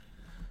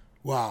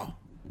Wow.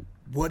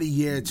 What a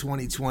year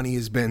 2020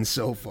 has been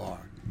so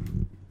far.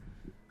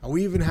 Are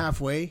we even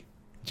halfway?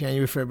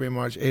 January, February,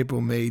 March,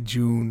 April, May,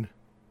 June.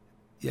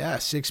 Yeah,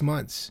 6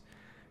 months.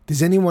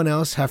 Does anyone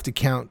else have to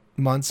count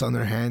months on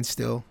their hands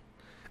still?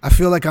 I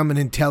feel like I'm an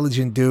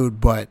intelligent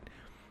dude, but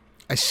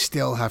I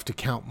still have to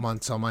count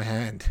months on my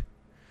hand.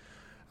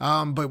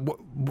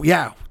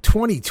 Yeah,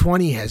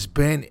 2020 has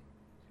been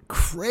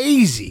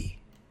crazy.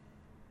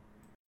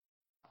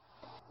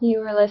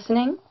 You are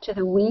listening to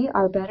the We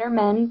Are Better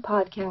Men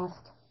podcast.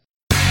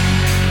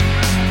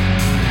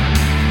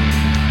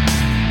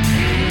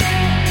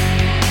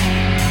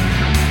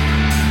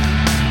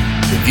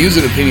 The views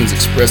and opinions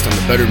expressed on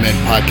the Better Men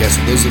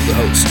podcast are those of the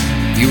host.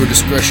 Viewer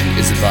discretion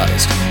is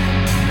advised.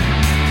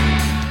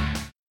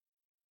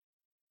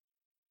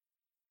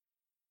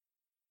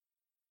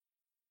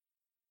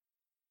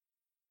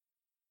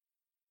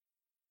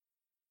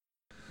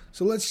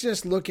 So let's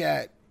just look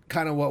at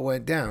kind of what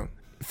went down.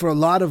 For a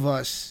lot of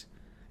us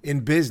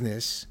in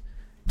business,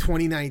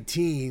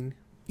 2019,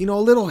 a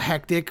little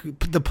hectic.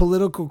 The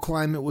political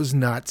climate was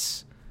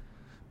nuts.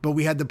 But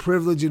we had the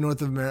privilege in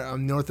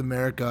North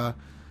America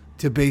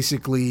to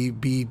basically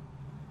be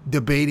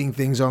debating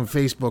things on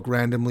Facebook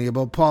randomly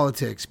about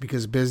politics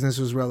because business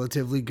was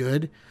relatively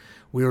good.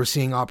 We were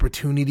seeing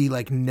opportunity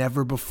like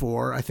never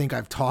before. I think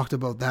I've talked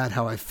about that,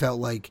 how I felt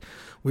like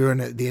we were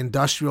in the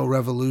industrial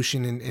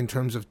revolution in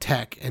terms of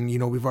tech. And,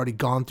 we've already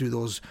gone through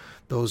those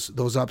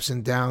ups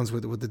and downs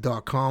with the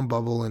dot-com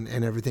bubble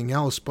and everything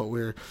else. But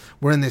we're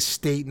in this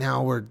state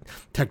now where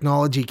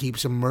technology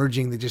keeps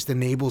emerging that just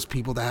enables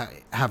people to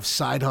have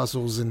side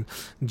hustles and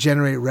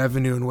generate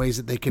revenue in ways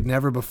that they could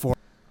never before.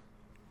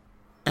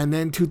 And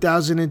then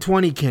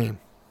 2020 came.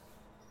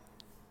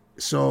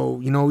 So,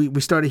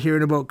 we started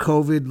hearing about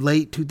COVID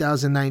late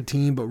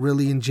 2019, but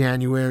really in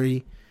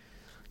January,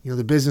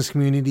 the business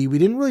community, we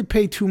didn't really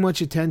pay too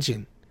much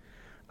attention.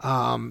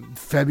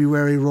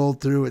 February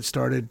rolled through. It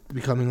started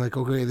becoming like,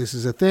 okay, this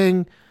is a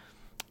thing.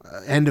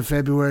 End of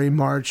February,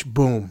 March,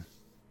 boom.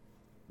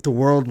 The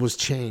world was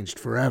changed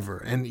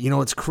forever. And,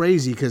 it's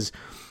crazy because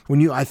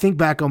I think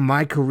back on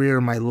my career,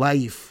 my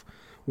life,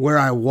 where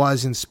I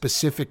was in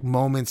specific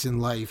moments in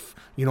life,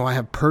 I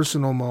have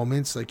personal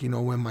moments like,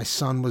 when my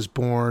son was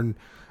born,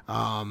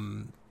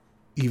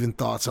 even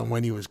thoughts on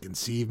when he was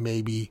conceived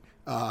maybe,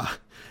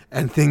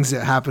 and things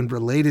that happened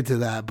related to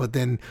that. But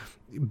then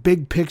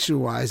big picture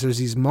wise, there's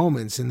these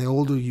moments, and the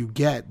older you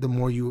get, the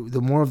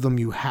more of them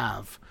you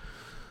have.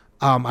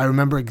 I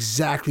remember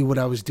exactly what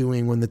I was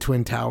doing when the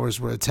Twin Towers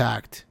were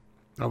attacked.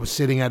 I was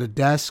sitting at a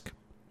desk,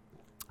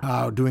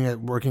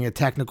 working a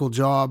technical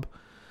job,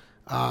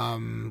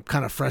 kind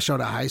of fresh out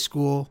of high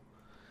school.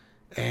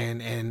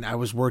 And I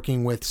was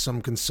working with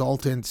some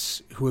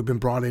consultants who had been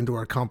brought into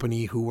our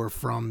company who were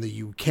from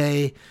the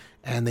UK,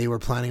 and they were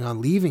planning on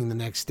leaving the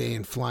next day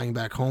and flying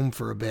back home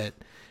for a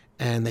bit.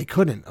 And they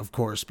couldn't, of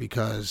course,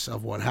 because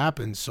of what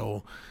happened.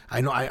 So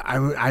I know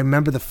I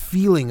remember the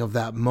feeling of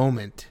that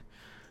moment.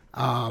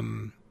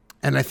 And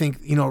I think,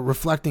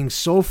 reflecting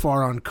so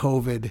far on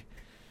COVID,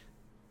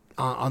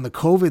 on the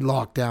COVID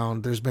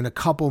lockdown, there's been a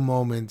couple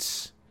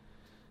moments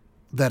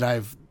that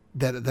I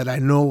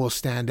know will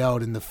stand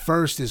out. And the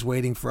first is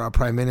waiting for our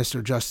Prime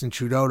Minister, Justin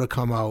Trudeau, to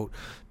come out,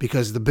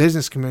 because the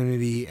business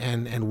community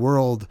and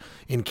world,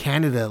 in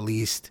Canada at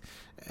least,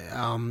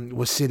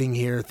 was sitting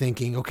here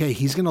thinking, okay,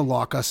 he's going to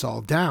lock us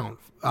all down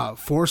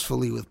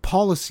forcefully with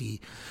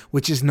policy,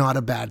 which is not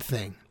a bad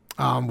thing.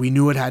 We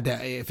knew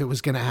if it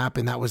was going to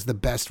happen, that was the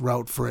best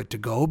route for it to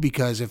go,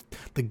 because if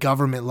the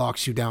government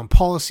locks you down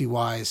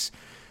policy-wise,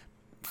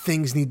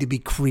 things need to be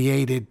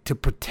created to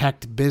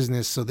protect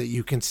business so that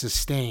you can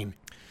sustain.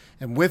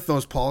 And with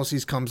those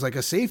policies comes like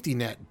a safety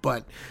net.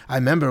 But I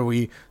remember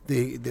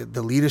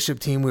the leadership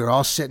team, we were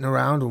all sitting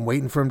around and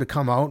waiting for him to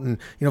come out. And,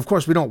 of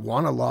course, we don't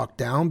want to lock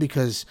down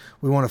because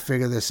we want to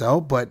figure this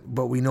out. But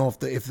we know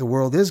if the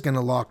world is going to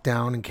lock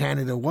down and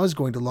Canada was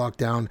going to lock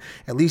down,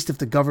 at least if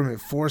the government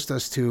forced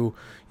us to,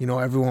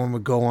 everyone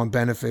would go on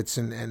benefits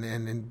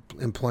and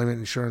employment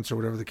insurance or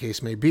whatever the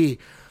case may be.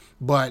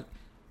 But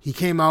he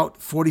came out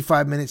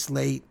 45 minutes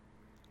late.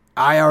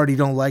 I already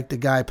don't like the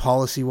guy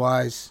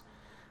policy-wise.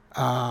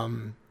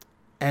 And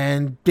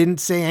didn't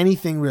say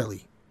anything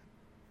really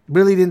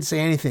didn't say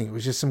anything. It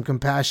was just some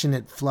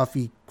compassionate,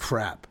 fluffy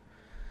crap.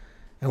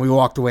 And we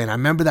walked away. And I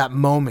remember that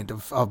moment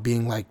of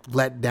being like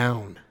let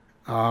down.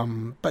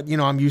 But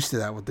I'm used to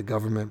that with the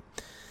government.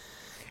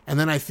 And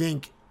then I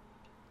think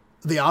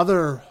the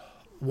other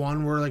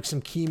one were like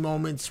some key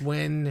moments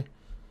when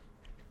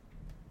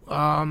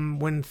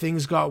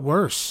things got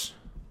worse.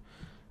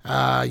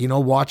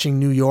 Watching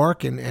New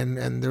York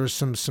and there was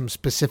some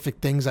specific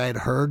things I had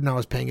heard and I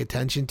was paying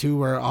attention to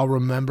where I'll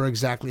remember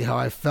exactly how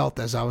I felt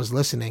as I was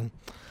listening.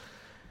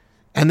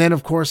 And then,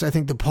 of course, I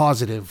think the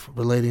positive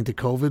relating to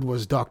COVID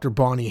was Dr.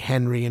 Bonnie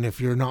Henry. And if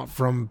you're not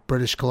from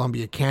British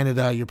Columbia,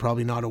 Canada, you're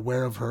probably not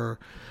aware of her,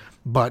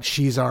 but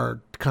she's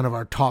our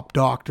top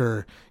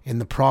doctor in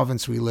the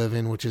province we live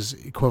in, which is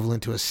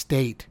equivalent to a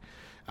state,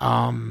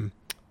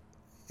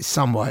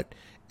 somewhat.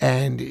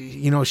 And,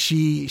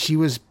 she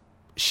was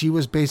she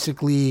was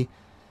basically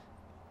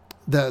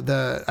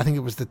I think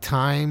it was the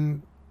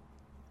Time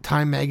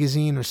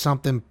magazine or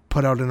something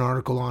put out an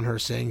article on her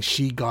saying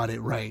she got it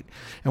right,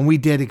 and we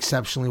did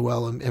exceptionally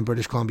well in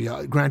British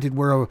Columbia. Granted,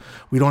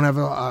 we don't have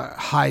a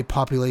high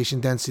population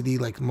density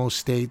like most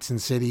states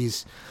and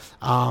cities,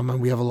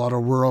 and we have a lot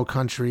of rural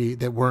country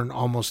that weren't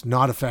almost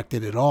not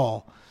affected at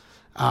all.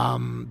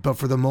 But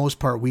for the most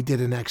part, we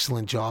did an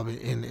excellent job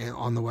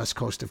on the west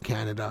coast of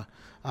Canada,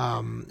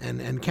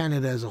 and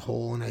Canada as a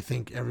whole. And I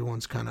think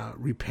everyone's kind of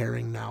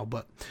repairing now.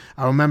 But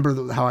I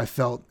remember how I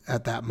felt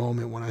at that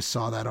moment when I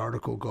saw that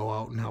article go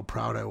out and how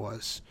proud I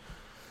was.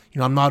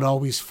 I'm not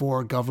always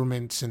for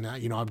governments, and I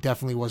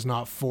definitely was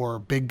not for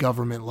big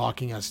government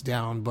locking us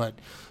down, but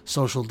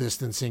social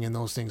distancing and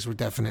those things were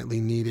definitely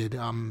needed.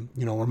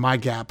 Where my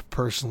gap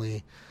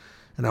personally,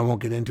 and I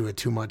won't get into it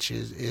too much,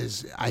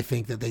 is I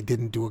think that they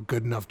didn't do a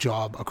good enough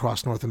job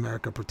across North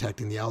America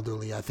protecting the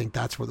elderly. I think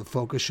that's where the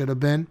focus should have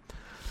been.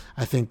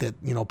 I think that,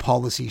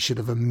 policy should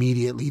have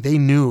immediately, they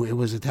knew it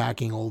was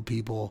attacking old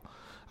people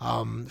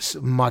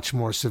much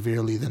more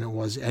severely than it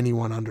was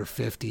anyone under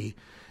 50.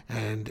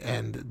 And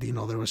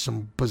there was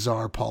some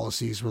bizarre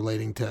policies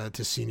relating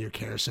to senior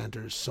care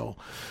centers. So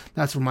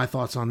that's my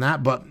thoughts on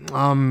that. But, we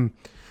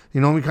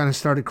kind of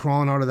started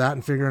crawling out of that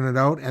and figuring it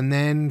out. And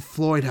then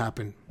Floyd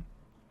happened.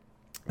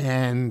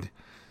 And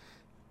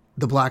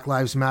the Black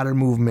Lives Matter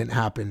movement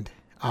happened.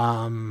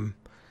 And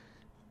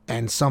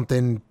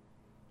something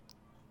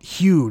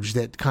huge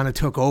that kind of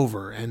took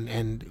over. And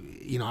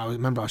I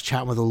remember I was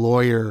chatting with a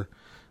lawyer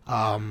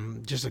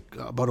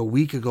about a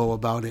week ago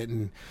about it,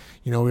 and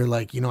we were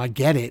like, I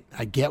get it,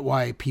 I get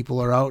why people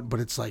are out, but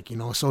it's like,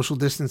 social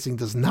distancing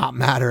does not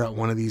matter at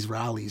one of these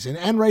rallies,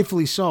 and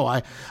rightfully so.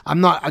 I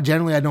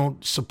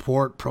don't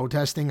support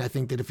protesting. I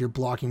think that if you're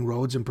blocking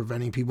roads and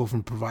preventing people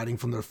from providing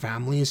from their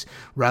families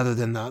rather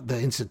than the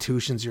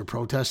institutions you're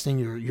protesting,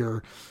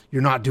 you're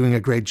not doing a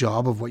great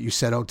job of what you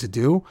set out to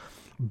do.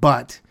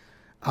 But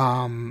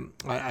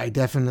I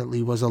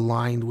definitely was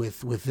aligned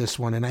with this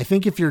one. And I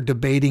think if you're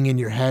debating in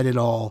your head at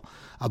all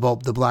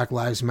about the Black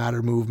Lives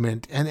Matter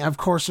movement, and of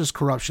course there's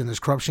corruption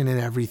in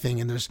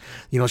everything. And there's,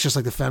 it's just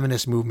like the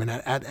feminist movement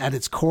at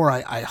its core.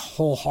 I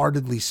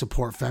wholeheartedly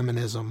support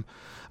feminism.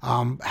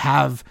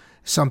 Have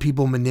some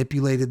people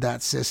manipulated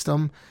that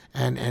system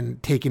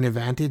and taken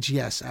advantage?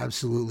 Yes,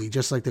 absolutely.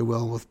 Just like they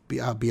will with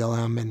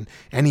BLM and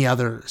any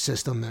other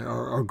system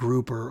or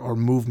group or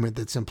movement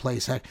that's in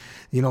place. Heck,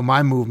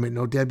 my movement,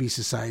 No Debbie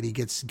Society,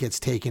 gets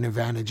taken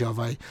advantage of.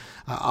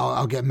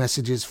 I'll get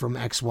messages from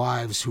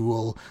ex-wives who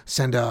will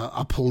send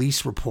a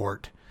police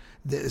report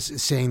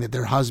saying that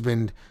their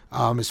husband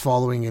is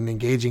following and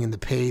engaging in the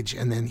page,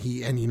 and then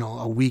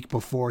a week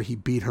before he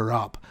beat her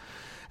up.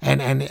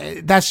 And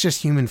that's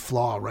just human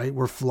flaw, right?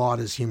 We're flawed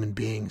as human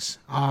beings.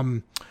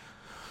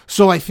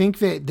 So I think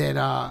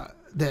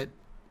that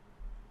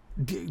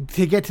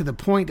to get to the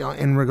point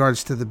in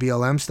regards to the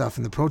BLM stuff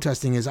and the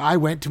protesting is I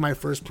went to my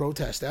first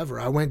protest ever.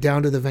 I went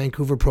down to the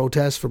Vancouver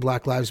protest for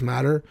Black Lives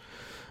Matter.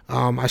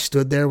 I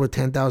stood there with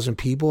 10,000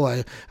 people.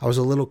 I was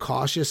a little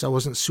cautious. I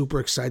wasn't super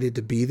excited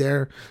to be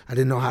there. I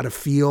didn't know how to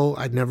feel.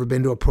 I'd never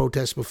been to a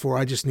protest before.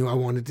 I just knew I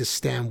wanted to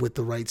stand with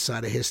the right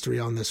side of history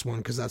on this one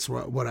because that's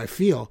what I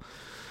feel.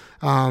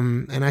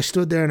 And I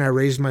stood there and I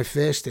raised my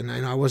fist, and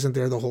I wasn't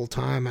there the whole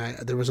time.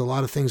 There was a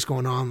lot of things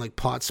going on, like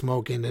pot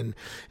smoking,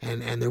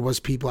 and there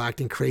was people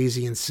acting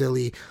crazy and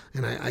silly,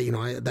 and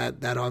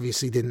that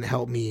obviously didn't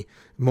help me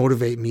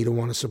motivate me to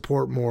want to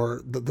support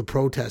more the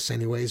protests,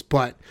 anyways.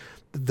 But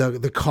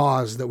the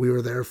cause that we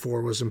were there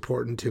for was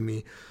important to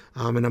me,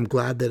 and I'm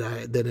glad that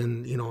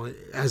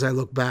as I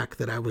look back,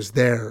 that I was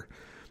there,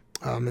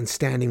 and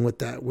standing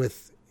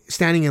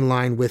in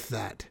line with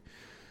that.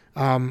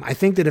 I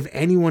think that if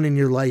anyone in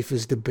your life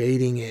is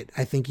debating it,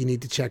 I think you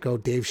need to check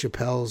out Dave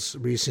Chappelle's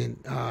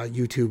recent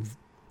YouTube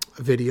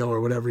video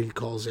or whatever he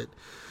calls it.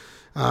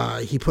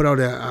 He put out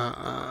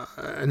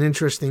an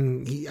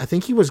interesting. I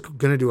think he was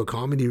going to do a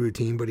comedy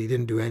routine, but he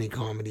didn't do any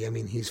comedy. I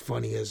mean, he's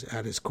funny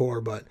at his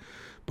core, but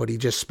he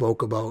just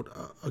spoke about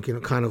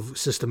kind of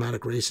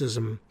systematic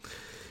racism,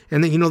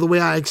 and then the way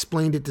I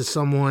explained it to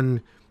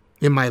someone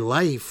in my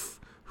life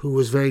who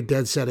was very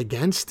dead set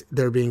against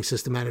there being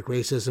systematic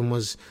racism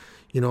was.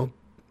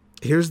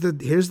 Here's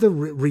the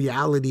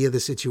reality of the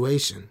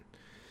situation.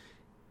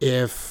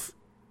 If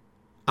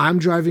I'm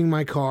driving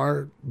my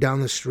car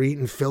down the street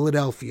in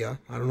Philadelphia,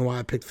 I don't know why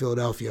I picked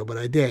Philadelphia, but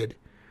I did,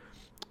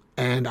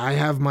 and I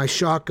have my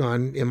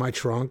shotgun in my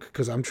trunk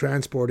because I'm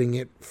transporting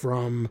it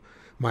from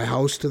my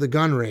house to the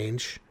gun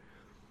range,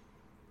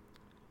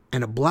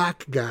 and a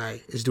black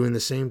guy is doing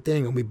the same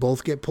thing, and we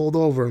both get pulled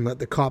over and let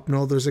the cop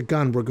know there's a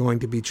gun, we're going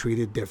to be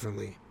treated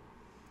differently.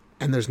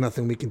 And there's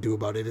nothing we can do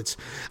about it.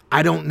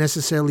 I don't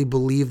necessarily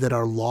believe that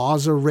our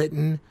laws are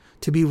written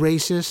to be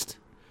racist.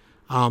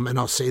 And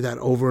I'll say that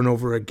over and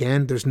over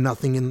again. There's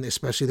nothing in,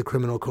 especially the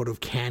Criminal Code of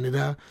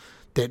Canada,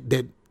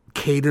 that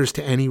caters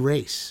to any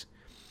race.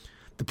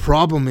 The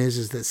problem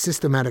is that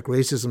systematic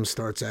racism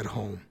starts at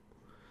home.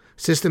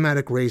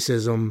 Systematic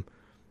racism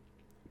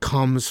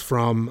comes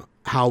from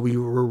how we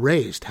were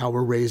raised, how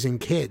we're raising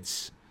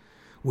kids.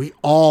 We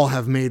all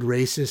have made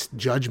racist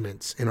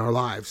judgments in our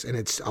lives, and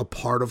it's a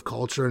part of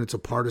culture, and it's a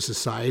part of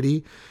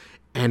society,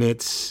 and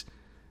it's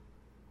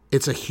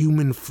a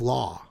human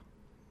flaw.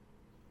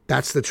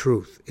 That's the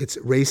truth.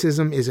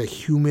 Racism is a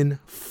human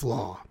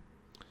flaw.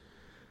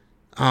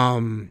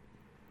 Can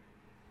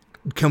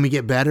we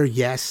get better?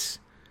 Yes.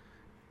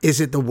 Is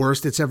it the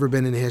worst it's ever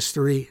been in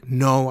history?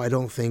 No, I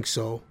don't think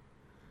so.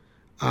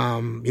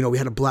 We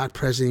had a black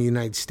president of the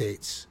United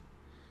States.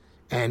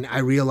 And I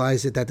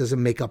realize that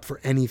doesn't make up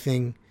for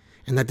anything,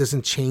 and that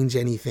doesn't change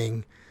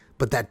anything,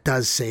 but that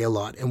does say a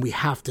lot, and we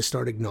have to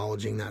start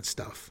acknowledging that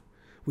stuff.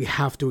 We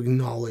have to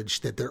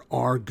acknowledge that there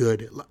are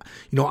good.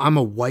 I'm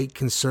a white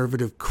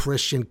conservative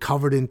Christian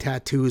covered in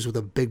tattoos with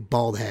a big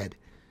bald head.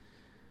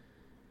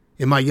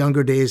 In my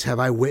younger days, have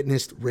I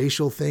witnessed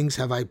racial things?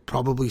 Have I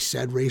probably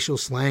said racial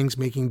slangs,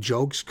 making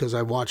jokes because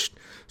I watched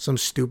some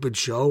stupid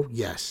show?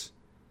 Yes.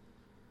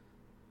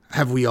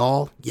 Have we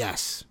all?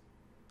 Yes.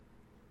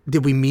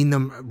 Did we mean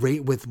them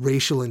with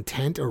racial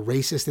intent or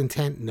racist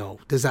intent? No.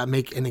 Does that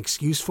make an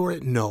excuse for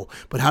it? No.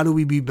 But how do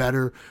we be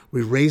better?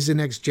 We raise the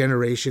next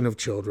generation of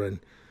children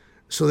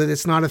so that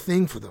it's not a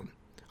thing for them.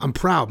 I'm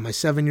proud. My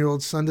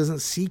 7-year-old son doesn't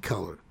see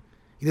color.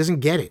 He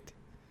doesn't get it.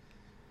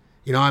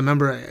 I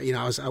remember,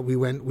 we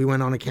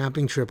went on a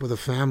camping trip with a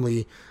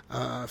family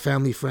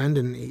friend,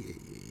 and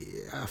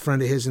a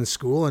friend of his in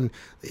school, and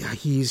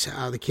he's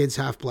the kid's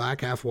half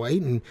black, half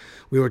white, and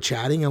we were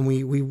chatting, and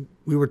we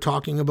were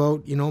talking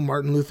about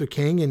Martin Luther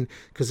King, and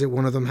because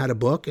one of them had a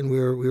book, and we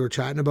were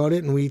chatting about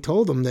it, and we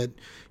told them that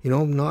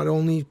not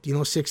only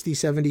 60,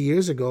 70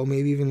 years ago,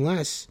 maybe even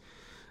less,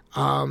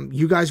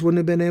 you guys wouldn't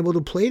have been able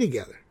to play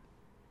together,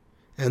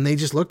 and they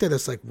just looked at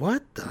us like,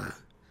 what the,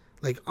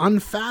 like,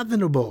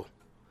 unfathomable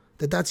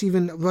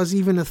that was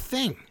even a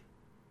thing.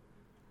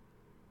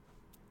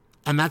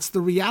 And that's the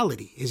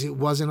reality, is it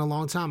wasn't a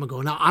long time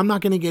ago. Now, I'm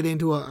not going to get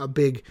into a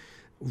big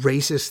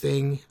racist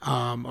thing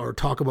or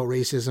talk about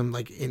racism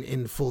like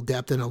in full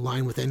depth and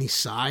align with any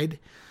side.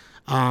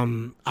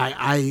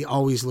 I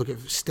always look at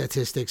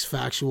statistics,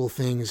 factual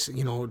things,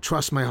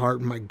 trust my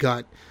heart and my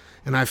gut.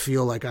 And I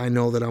feel like I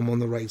know that I'm on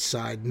the right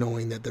side,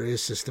 knowing that there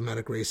is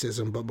systematic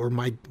racism. But where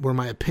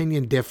my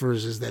opinion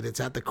differs is that it's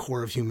at the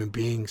core of human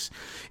beings.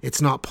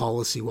 It's not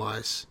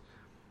policy-wise.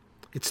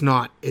 It's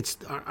not.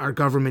 Our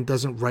government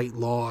doesn't write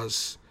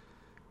laws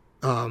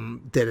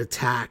that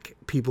attack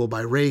people by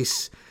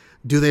race.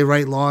 Do they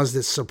write laws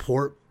that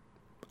support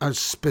a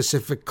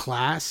specific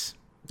class?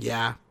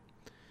 Yeah.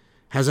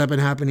 Has that been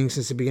happening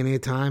since the beginning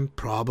of time?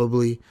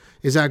 Probably.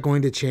 Is that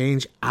going to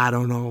change? I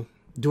don't know.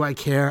 Do I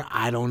care?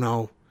 I don't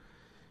know.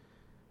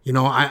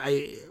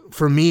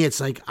 For me, it's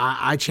like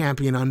I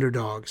champion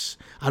underdogs.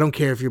 I don't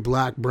care if you're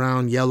black,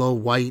 brown, yellow,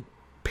 white,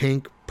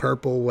 pink,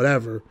 purple,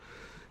 whatever.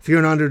 If you're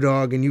an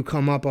underdog and you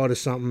come up out of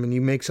something and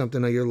you make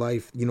something of your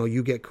life,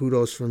 you get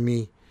kudos from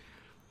me.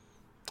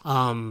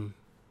 And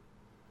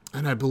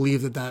I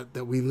believe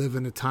that we live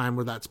in a time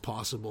where that's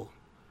possible.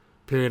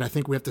 Period. I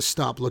think we have to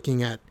stop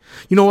looking at,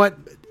 what?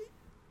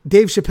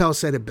 Dave Chappelle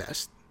said it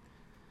best.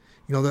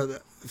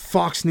 The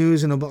Fox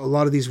News and a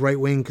lot of these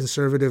right-wing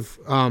conservative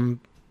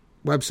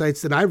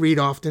websites that I read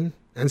often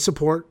and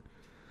support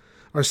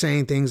are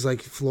saying things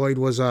like Floyd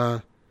was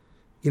not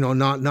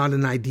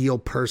an ideal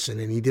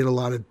person, and he did a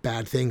lot of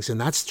bad things, and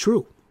that's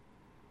true.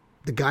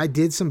 The guy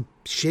did some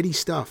shitty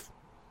stuff,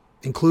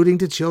 including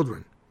to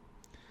children.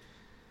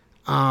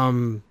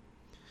 But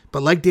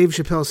like Dave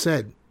Chappelle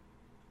said,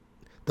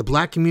 the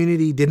black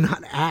community did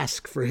not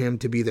ask for him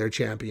to be their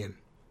champion.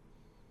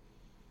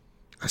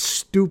 A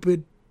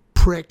stupid,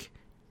 prick,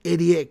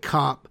 idiot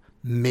cop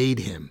made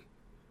him.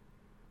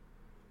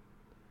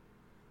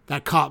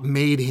 That cop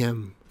made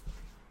him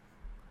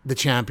the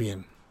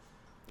champion,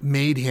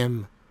 made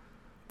him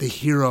the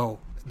hero,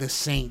 the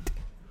saint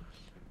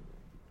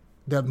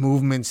that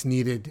movements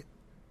needed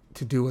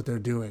to do what they're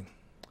doing.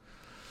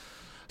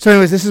 So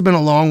anyways, this has been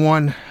a long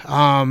one.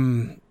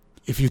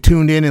 If you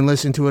tuned in and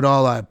listened to it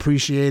all, I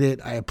appreciate it.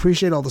 I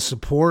appreciate all the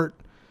support.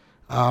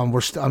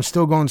 I'm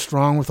still going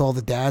strong with all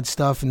the dad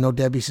stuff and No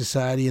Debbie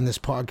Society in this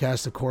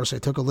podcast. Of course, I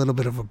took a little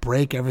bit of a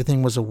break.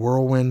 Everything was a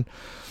whirlwind.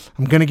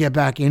 I'm going to get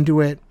back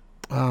into it.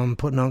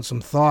 Putting out some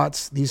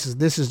thoughts. This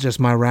is just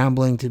my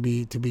rambling, to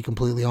be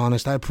completely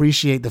honest. I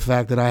appreciate the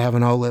fact that I have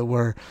an outlet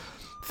where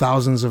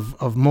thousands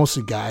of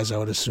mostly guys, I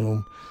would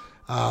assume,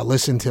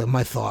 listen to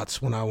my thoughts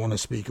when I want to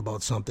speak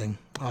about something.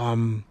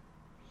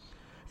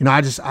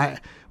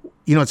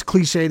 It's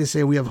cliche to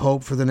say we have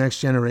hope for the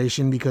next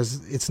generation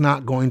because it's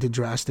not going to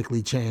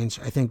drastically change.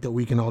 I think that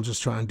we can all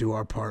just try and do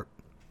our part.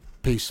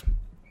 Peace.